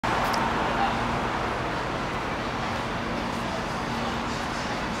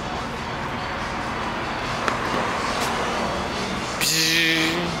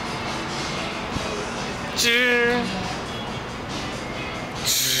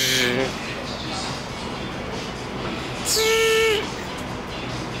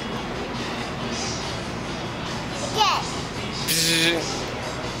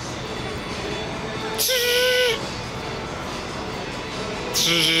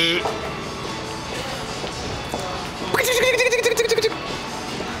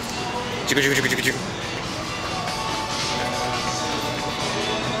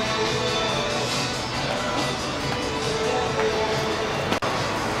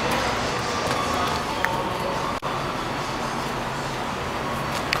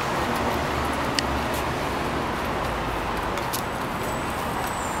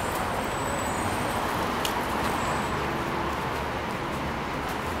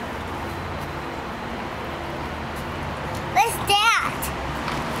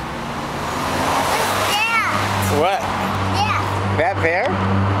What? Yeah. That there?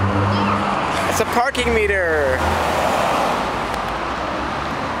 Yeah. It's a parking meter.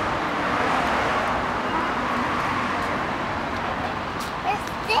 What's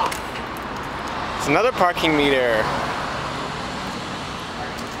this? It's another parking meter.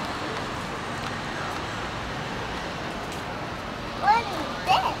 What is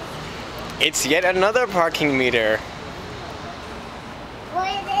this? It's yet another parking meter. What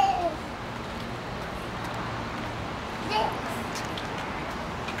is this?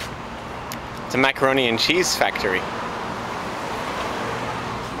 It's a macaroni and cheese factory.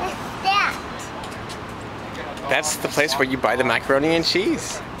 What's that? That's the place where you buy the macaroni and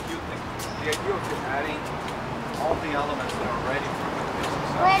cheese. The idea of just adding all the elements that are ready for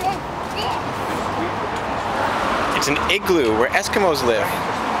What is this? It's an igloo where Eskimos live.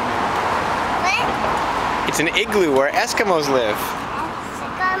 What? It's an igloo where Eskimos live.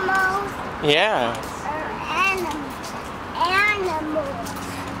 Eskimos Yeah. or animals?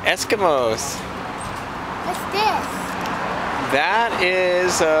 Eskimos. What's this? That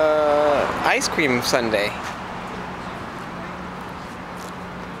is ice cream sundae.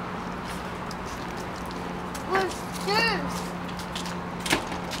 What's this?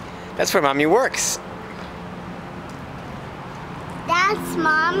 That's where Mommy works. That's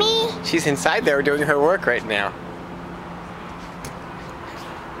Mommy? She's inside there doing her work right now.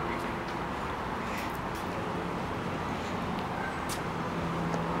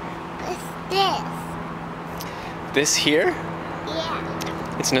 What's this? This here,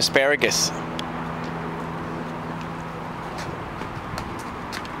 Yeah. it's an asparagus.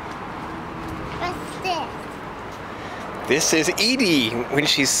 What's this? This is Edie when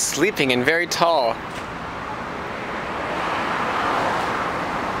she's sleeping and very tall.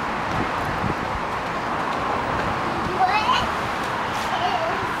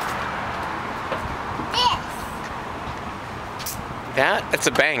 That's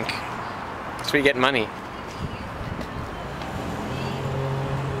a bank. That's where you get money.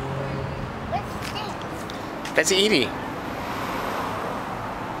 What's this? That's Edie.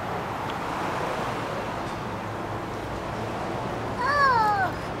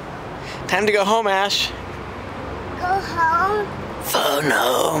 Oh, Time to go home, Ash. go home. Phone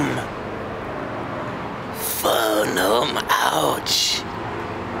home. Phone home. Ouch.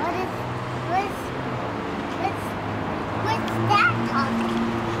 What's that talking?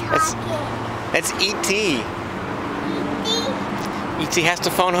 That's E.T. E.T.? E.T. has to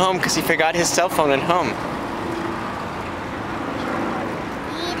phone home because he forgot his cell phone at home.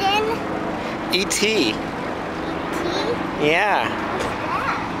 Eden? E.T. E.T.? Yeah.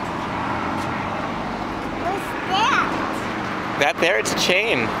 What's that? That there, it's a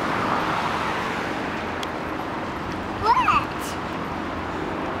chain. What?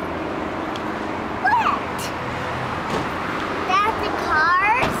 What? That's the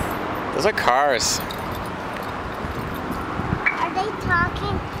cars? Those are cars. Are they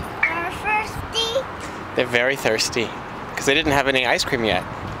talking? They're thirsty? They're very thirsty because they didn't have any ice cream yet.